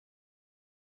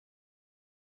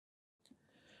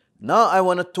Now I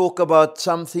want to talk about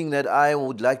something that I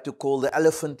would like to call the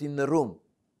elephant in the room.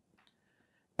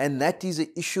 And that is the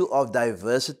issue of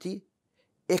diversity,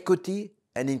 equity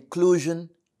and inclusion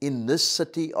in this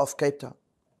city of Cape Town.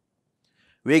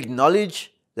 We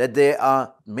acknowledge that there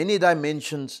are many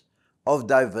dimensions of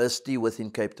diversity within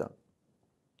Cape Town.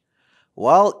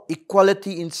 While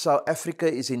equality in South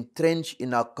Africa is entrenched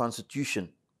in our constitution,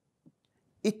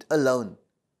 it alone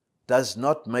does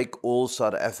not make all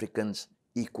South Africans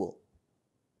equal.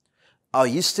 Our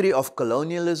history of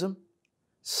colonialism,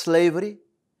 slavery,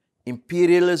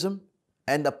 imperialism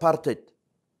and apartheid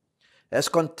has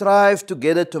contrived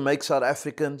together to make South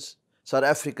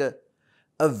Africa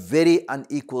a very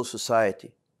unequal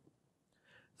society.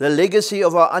 The legacy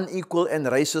of our unequal and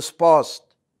racist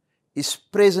past is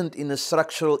present in the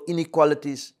structural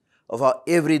inequalities of our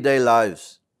everyday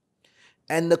lives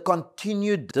and the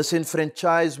continued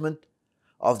disenfranchisement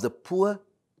of the poor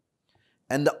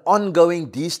and the ongoing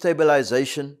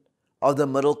destabilization of the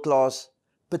middle class,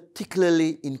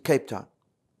 particularly in Cape Town.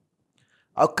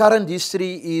 Our current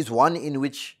history is one in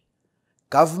which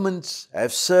governments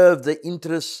have served the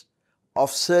interests of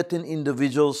certain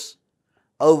individuals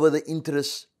over the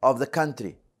interests of the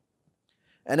country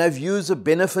and have used the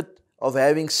benefit of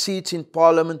having seats in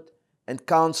parliament and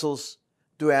councils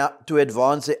to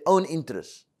advance their own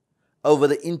interests over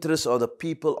the interests of the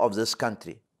people of this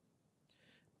country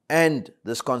and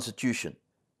this constitution.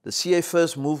 The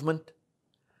CA1st movement,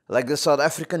 like the South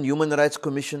African Human Rights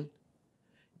Commission,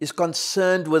 is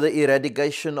concerned with the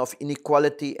eradication of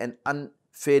inequality and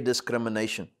unfair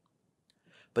discrimination,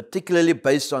 particularly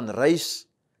based on race,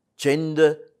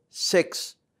 gender,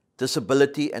 sex,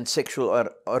 disability and sexual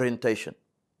orientation.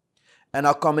 And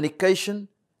our communication,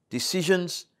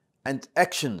 decisions and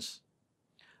actions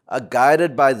are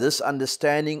guided by this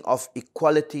understanding of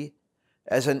equality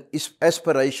as an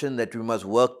aspiration that we must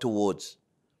work towards.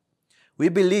 We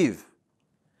believe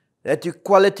that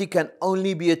equality can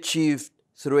only be achieved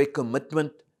through a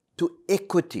commitment to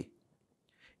equity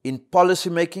in policy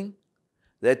making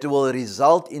that will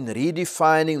result in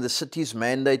redefining the city's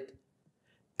mandate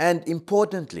and,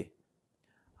 importantly,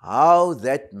 how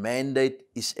that mandate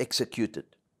is executed.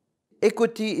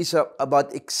 Equity is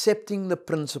about accepting the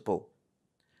principle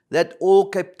that all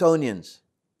Cape Townians,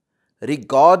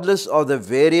 regardless of their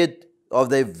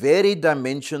varied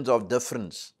dimensions of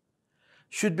difference,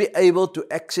 should be able to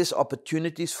access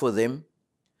opportunities for them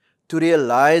to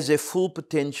realize their full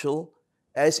potential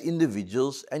as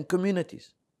individuals and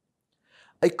communities.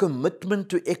 A commitment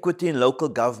to equity in local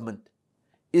government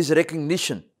is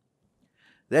recognition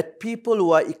that people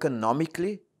who are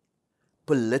economically,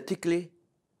 politically,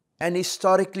 and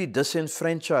historically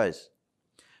disenfranchised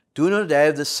do not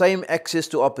have the same access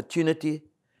to opportunity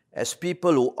as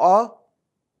people who are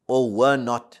or were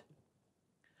not.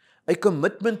 A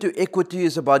commitment to equity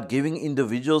is about giving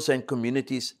individuals and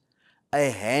communities a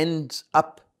hands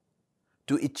up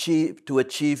to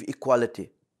achieve equality.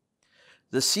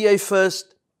 The CA1st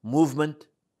movement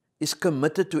is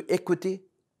committed to equity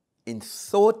in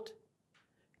thought,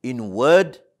 in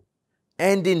word,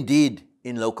 and indeed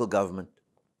in local government.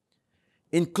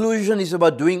 Inclusion is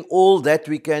about doing all that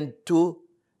we can to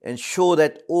ensure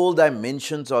that all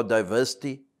dimensions of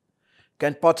diversity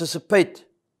can participate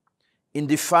in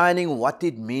defining what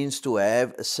it means to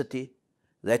have a city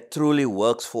that truly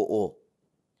works for all.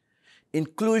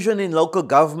 Inclusion in local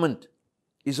government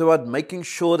is about making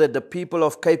sure that the people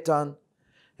of Cape Town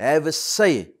have a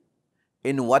say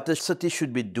in what the city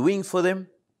should be doing for them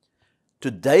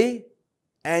today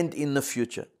and in the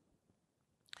future.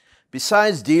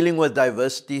 Besides dealing with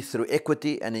diversity through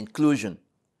equity and inclusion,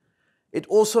 it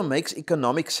also makes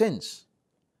economic sense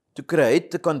to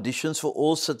create the conditions for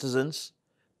all citizens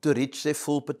to reach their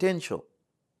full potential,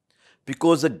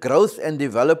 because the growth and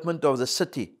development of the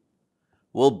city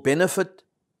will benefit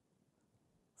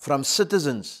from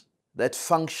citizens that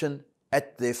function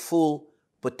at their full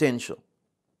potential.